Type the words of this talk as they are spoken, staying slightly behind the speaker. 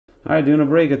Alright, doing a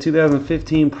break of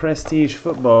 2015 Prestige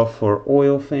Football for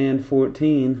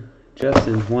Oilfan14.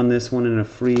 Justin won this one in a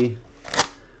free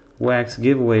wax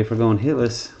giveaway for going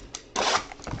hitless.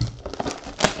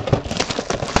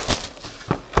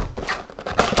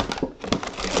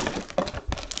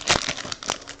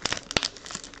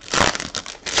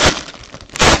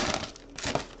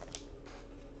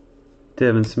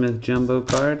 Devin Smith jumbo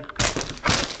card.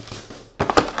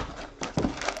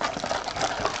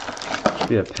 Should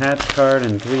be a patch card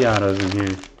and 3 autos in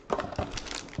here.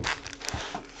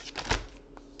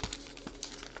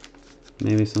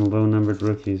 Maybe some low numbered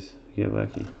rookies if you get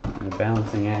lucky. A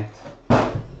balancing act.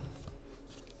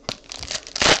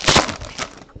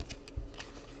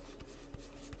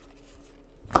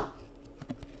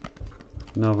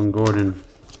 Melvin Gordon,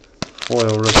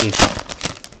 foil rookie.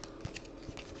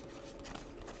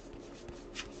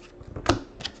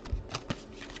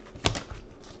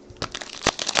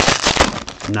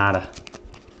 Nada.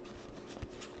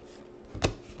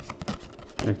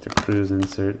 Victor Cruz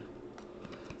insert.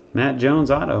 Matt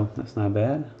Jones auto. That's not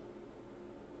bad.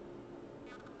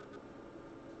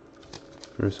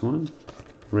 First one.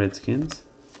 Redskins.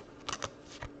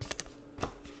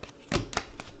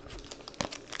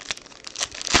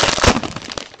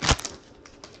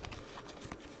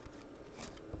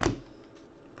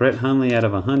 Brett Hundley out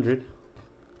of 100.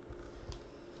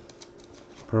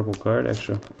 Purple card,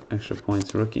 extra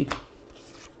points rookie.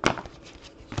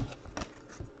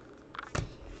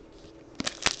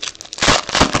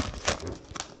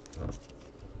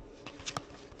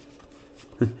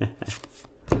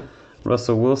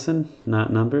 Russell Wilson,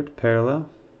 not numbered, parallel.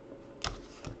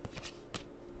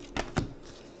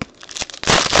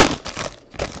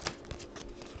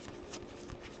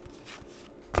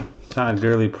 Todd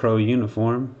Gurley Pro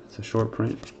uniform, it's a short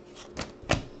print.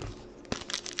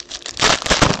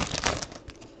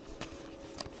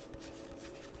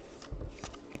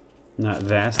 Not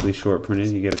vastly short printed,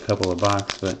 you get a couple of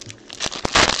box, but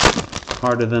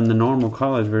harder than the normal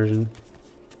college version.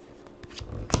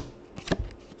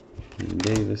 And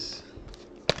Davis.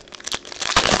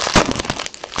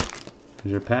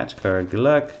 Here's your patch card. Good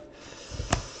luck.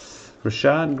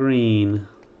 Rashad Green.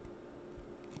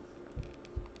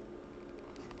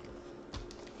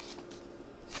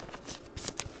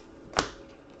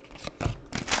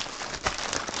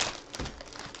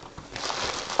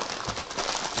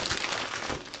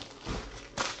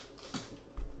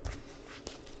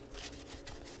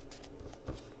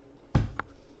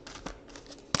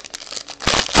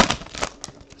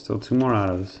 Still 2 more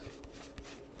autos.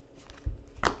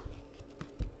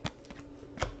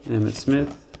 Emmitt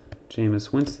Smith,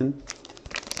 Jameis Winston.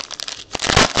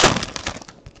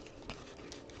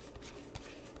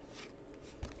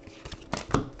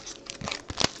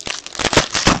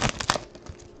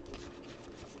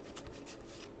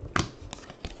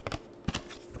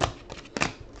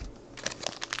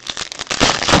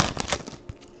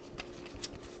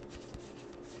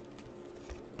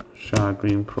 Shaw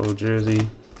Green Pro jersey.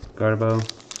 Garbo.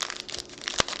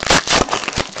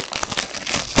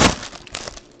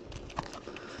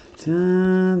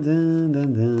 Dun, dun,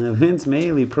 dun, dun. Vince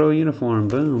Mailey Pro uniform.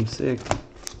 Boom. Sick.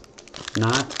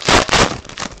 Not.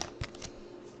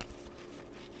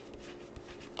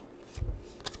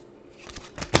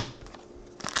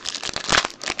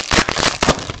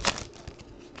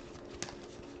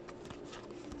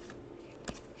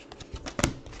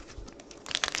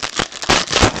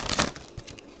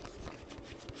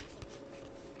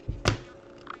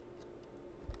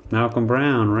 Malcolm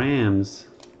Brown, Rams.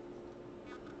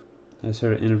 I just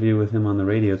heard an interview with him on the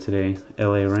radio today.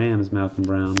 LA Rams, Malcolm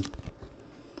Brown.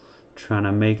 Trying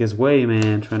to make his way,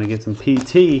 man. Trying to get some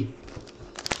PT.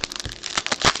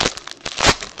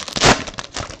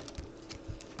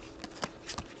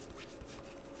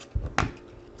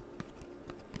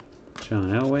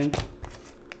 John Elway.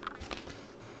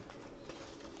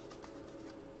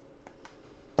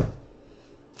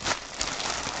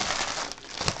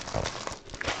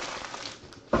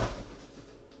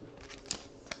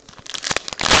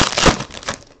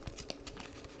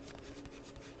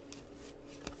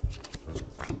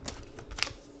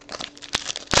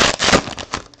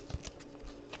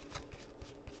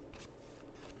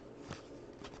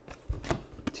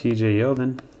 TJ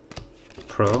Yeldon,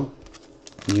 Pro,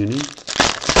 Uni.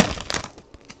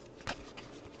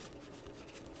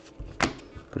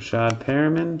 Rashad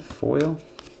Perriman, foil.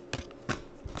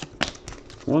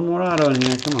 One more auto in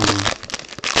here, come on.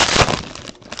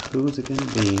 Who's it gonna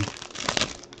be?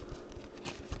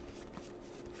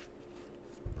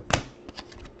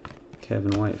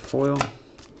 Kevin White, foil.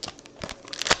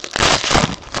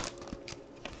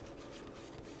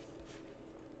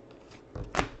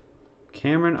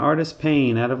 Cameron Artist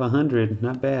Payne out of 100.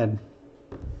 Not bad.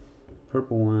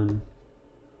 Purple one.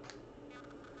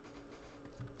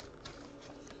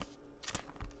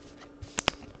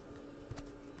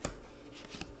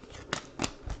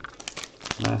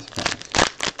 Last pack.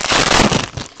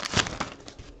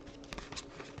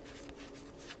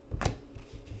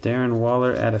 Darren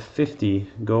Waller out of 50.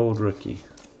 Gold rookie.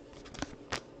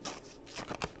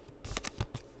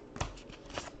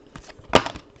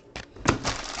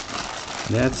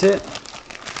 That's it.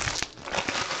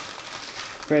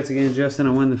 Congrats again, Justin,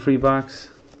 on winning the free box.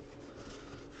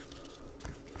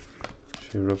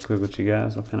 Show you real quick what you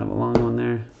got. So kind of a long one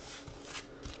there.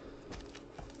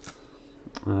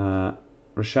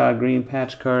 Rashad Green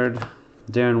patch card.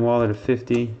 Darren Waller to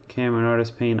 50. Cameron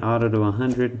Artist Payne auto to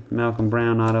 100. Malcolm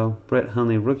Brown auto. Brett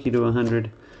Hundley rookie to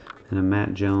 100. And a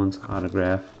Matt Jones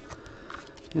autograph.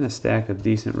 And a stack of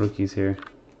decent rookies here.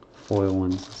 Foil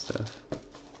ones and stuff.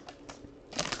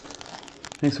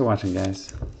 Thanks for watching,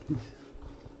 guys.